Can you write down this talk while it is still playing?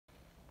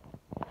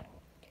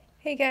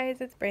Hey guys,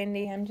 it's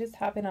Brandy. I'm just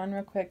hopping on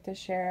real quick to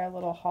share a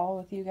little haul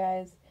with you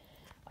guys.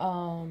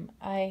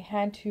 I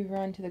had to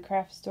run to the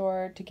craft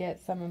store to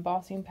get some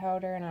embossing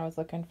powder and I was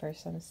looking for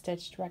some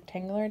stitched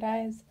rectangular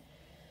dies.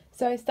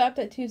 So I stopped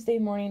at Tuesday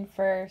Morning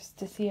first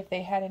to see if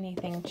they had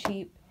anything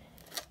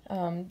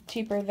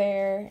cheaper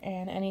there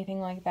and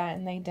anything like that,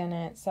 and they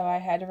didn't. So I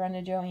had to run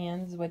to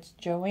Joann's, which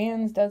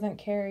Joann's doesn't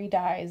carry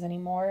dies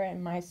anymore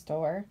in my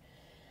store.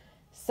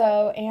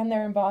 So, and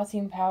their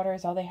embossing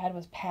powders, all they had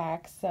was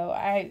packs. So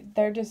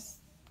they're just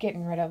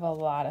getting rid of a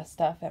lot of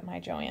stuff at my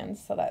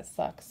Joann's, so that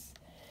sucks.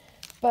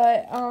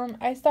 But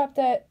I stopped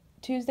at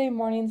Tuesday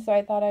Morning, so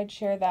I thought I'd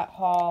share that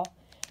haul.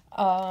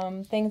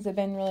 Things have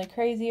been really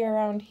crazy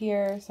around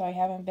here, so I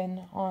haven't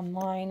been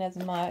online as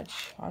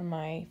much on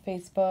my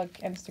Facebook,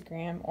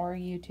 Instagram, or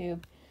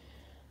YouTube.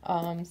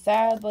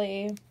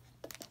 Sadly,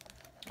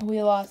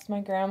 we lost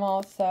my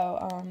grandma,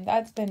 so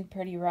that's been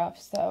pretty rough.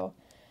 So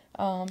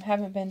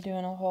haven't been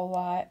doing a whole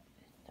lot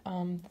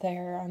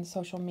there on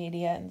social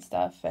media and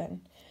stuff,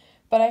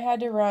 but I had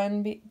to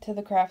run to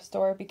the craft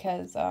store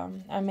because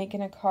I'm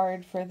making a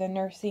card for the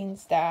nursing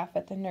staff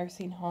at the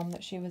nursing home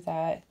that she was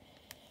at,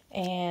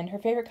 and her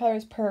favorite color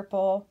is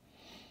purple,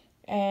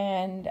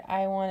 and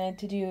I wanted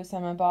to do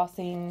some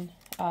embossing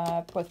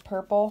with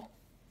purple,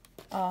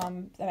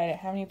 and I didn't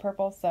have any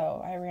purple,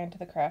 so I ran to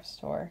the craft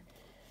store.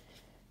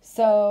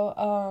 So,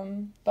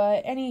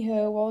 but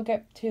anywho, we'll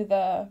get to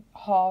the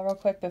haul real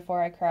quick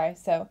before I cry.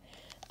 So,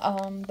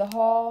 the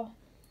haul,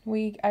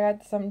 I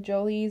got some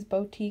Jolie's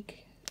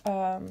Boutique,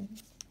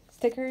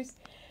 stickers.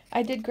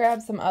 I did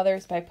grab some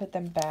others, but I put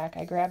them back.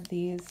 I grabbed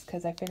these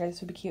because I figured this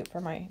would be cute for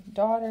my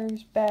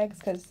daughter's bags,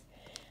 because,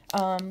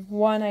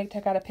 one, I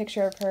took out a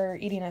picture of her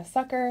eating a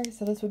sucker,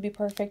 so this would be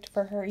perfect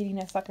for her eating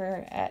a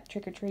sucker at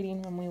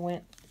trick-or-treating when we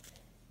went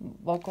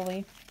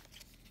locally.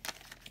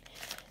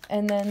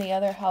 And then the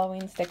other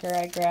Halloween sticker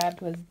I grabbed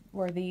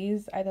were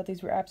these. I thought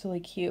these were absolutely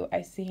cute.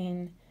 I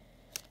think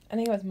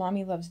it was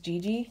Mommy Loves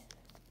Gigi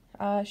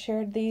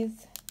shared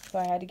these, so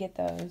I had to get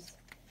those.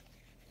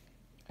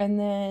 And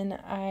then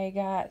I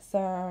got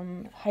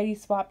some Heidi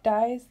Swap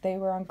dies. They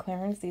were on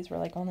clearance. These were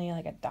like only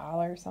like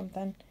 $1 or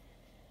something.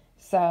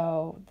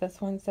 So this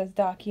one says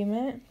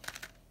document.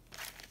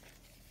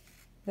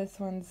 This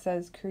one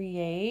says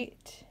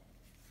create.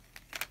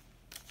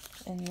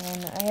 And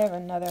then I have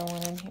another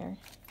one in here.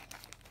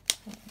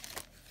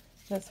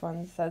 This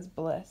one says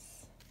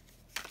bliss.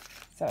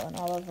 So, and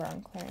all those were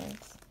on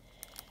clearance.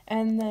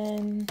 And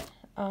then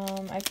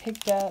I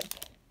picked up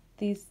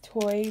these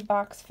toy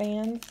box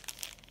fans.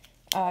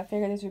 I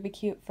figured these would be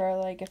cute for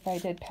like if I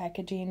did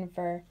packaging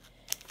for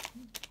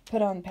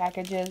put on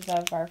packages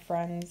of our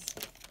friends,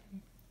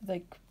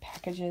 like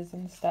packages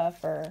and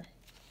stuff, or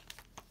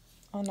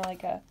on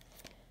like a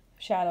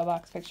shadow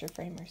box picture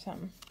frame or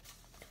something.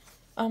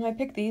 I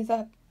picked these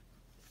up.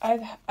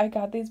 I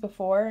got these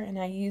before and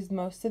I used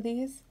most of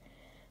these.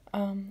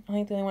 I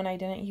think the only one I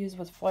didn't use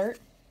was Flirt,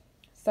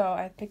 so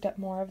I picked up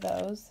more of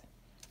those.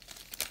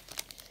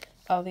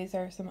 Oh, these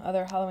are some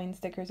other Halloween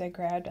stickers I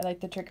grabbed. I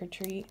like the Trick or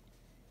Treat.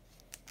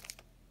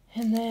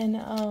 And then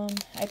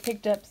I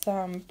picked up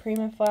some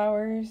Prima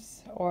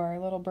flowers, or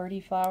little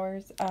birdie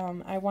flowers.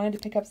 I wanted to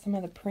pick up some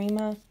of the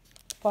Prima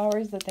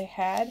flowers that they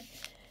had,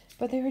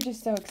 but they were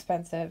just so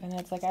expensive, and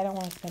it's like I don't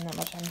want to spend that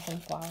much on some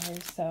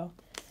flowers. So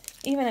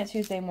even at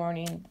Tuesday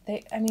Morning,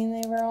 they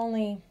were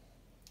only,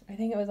 I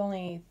think it was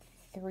only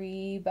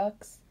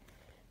 $3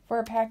 for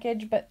a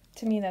package, but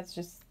to me that's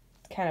just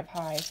kind of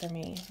high for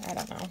me. I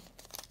don't know.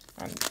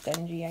 I'm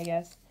stingy, I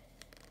guess.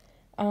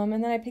 And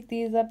then I picked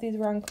these up. These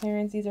were on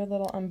clearance. These are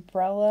little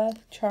umbrella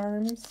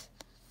charms.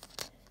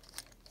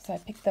 So I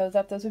picked those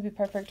up. Those would be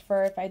perfect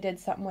for if I did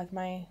something with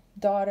my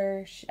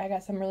daughter. I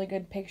got some really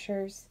good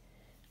pictures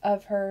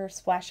of her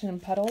splashing in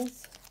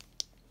puddles.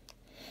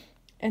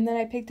 And then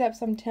I picked up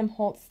some Tim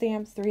Holtz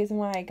stamps. The reason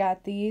why I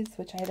got these,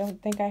 which I don't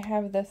think I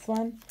have this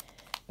one,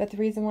 but the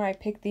reason why I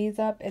picked these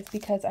up is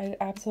because I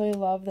absolutely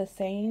love the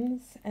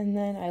sayings, and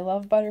then I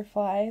love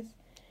butterflies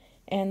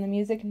and the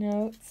music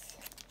notes.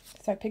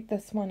 So I picked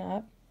this one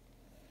up.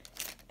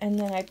 And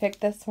then I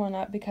picked this one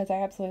up because I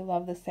absolutely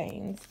love the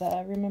sayings.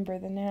 The remember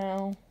the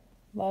now,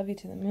 love you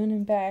to the moon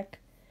and back,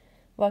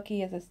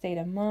 lucky is a state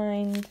of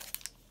mind,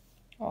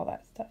 all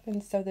that stuff.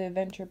 And so the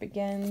adventure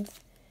begins.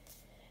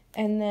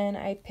 And then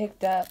I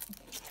picked up,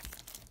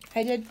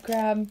 I did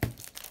grab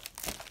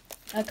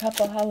a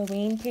couple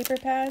Halloween paper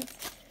pads,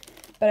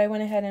 but I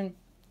went ahead and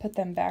put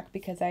them back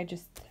because I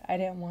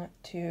didn't want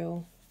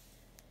to,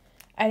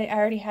 I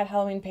already had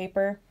Halloween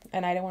paper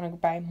and I didn't want to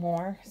buy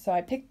more. So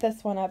I picked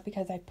this one up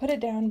because I put it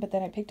down, but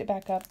then I picked it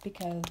back up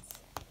because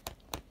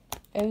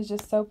it was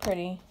just so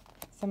pretty.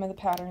 Some of the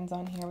patterns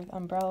on here with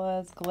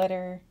umbrellas,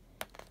 glitter,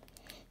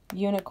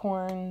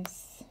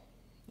 unicorns.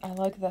 I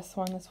like this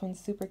one. This one's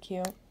super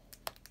cute.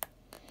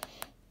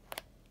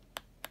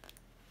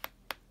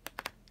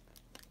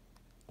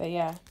 But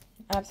yeah,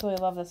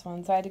 absolutely love this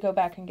one. So I had to go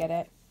back and get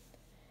it.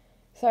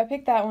 So I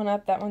picked that one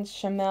up. That one's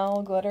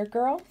Chamel Glitter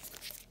Girl.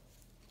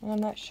 And I'm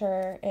not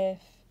sure if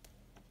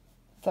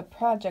it's a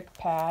project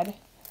pad.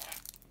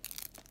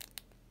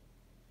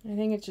 I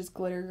think it's just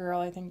Glitter Girl.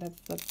 I think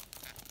that's the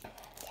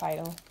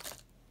title.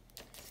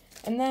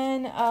 And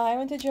then I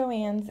went to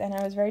Joann's and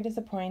I was very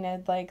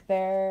disappointed. Like,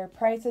 their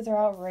prices are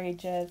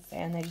outrageous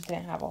and they just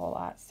didn't have a whole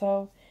lot.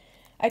 So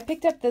I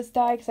picked up this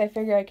die because I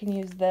figure I can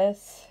use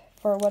this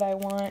for what I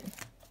want.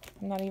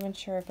 I'm not even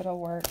sure if it'll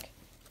work.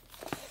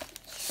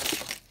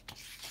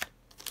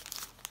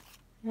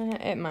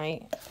 It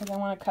might, because I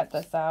want to cut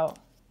this out.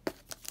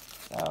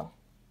 So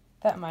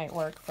that might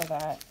work for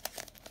that.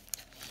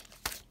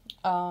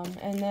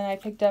 And then I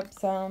picked up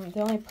the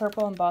only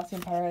purple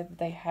embossing powder that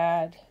they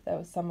had that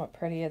was somewhat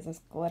pretty is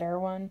this glitter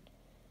one.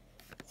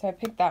 So I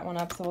picked that one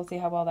up, so we'll see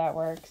how well that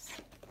works.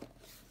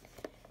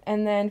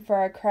 And then for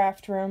our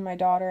craft room, my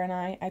daughter and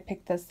I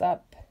picked this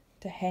up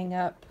to hang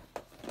up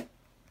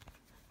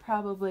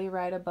probably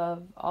right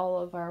above all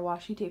of our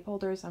washi tape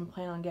holders. I'm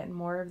planning on getting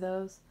more of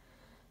those.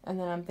 And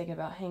then I'm thinking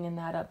about hanging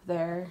that up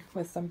there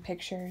with some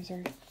pictures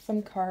or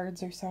some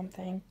cards or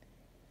something.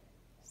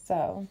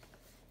 So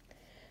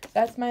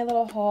that's my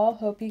little haul.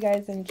 Hope you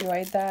guys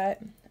enjoyed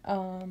that.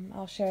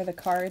 I'll share the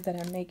card that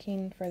I'm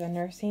making for the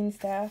nursing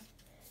staff.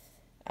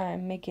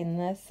 I'm making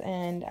this,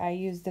 and I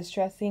use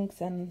Distress inks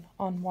and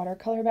on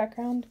watercolor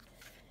background.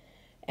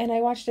 And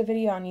I watched a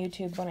video on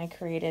YouTube when I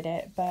created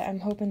it, but I'm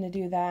hoping to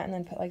do that and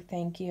then put like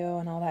thank you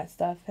and all that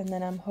stuff. And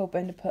then I'm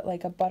hoping to put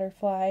like a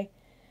butterfly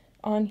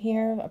on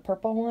here, a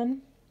purple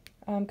one,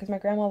 because my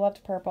grandma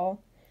loved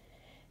purple.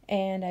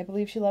 And I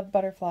believe she loved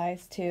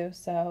butterflies too,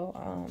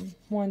 so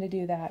wanted to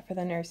do that for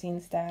the nursing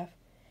staff.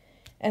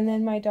 And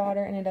then my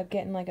daughter ended up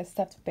getting like a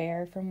stuffed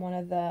bear from one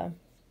of the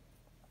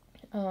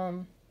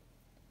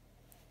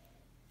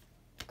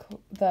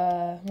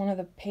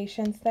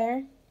patients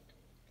there.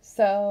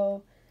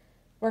 So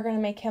we're going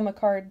to make him a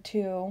card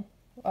too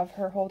of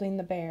her holding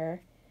the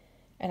bear.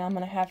 And I'm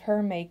going to have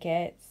her make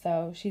it,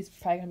 so she's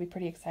probably going to be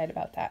pretty excited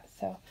about that.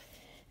 So,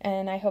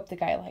 and I hope the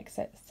guy likes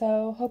it.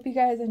 So, hope you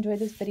guys enjoyed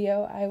this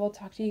video. I will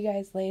talk to you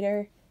guys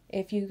later.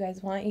 If you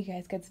guys want, you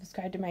guys can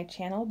subscribe to my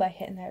channel by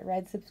hitting that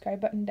red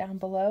subscribe button down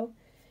below.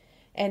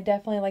 And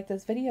definitely like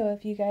this video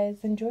if you guys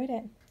enjoyed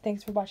it.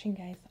 Thanks for watching,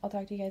 guys. I'll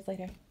talk to you guys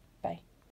later. Bye.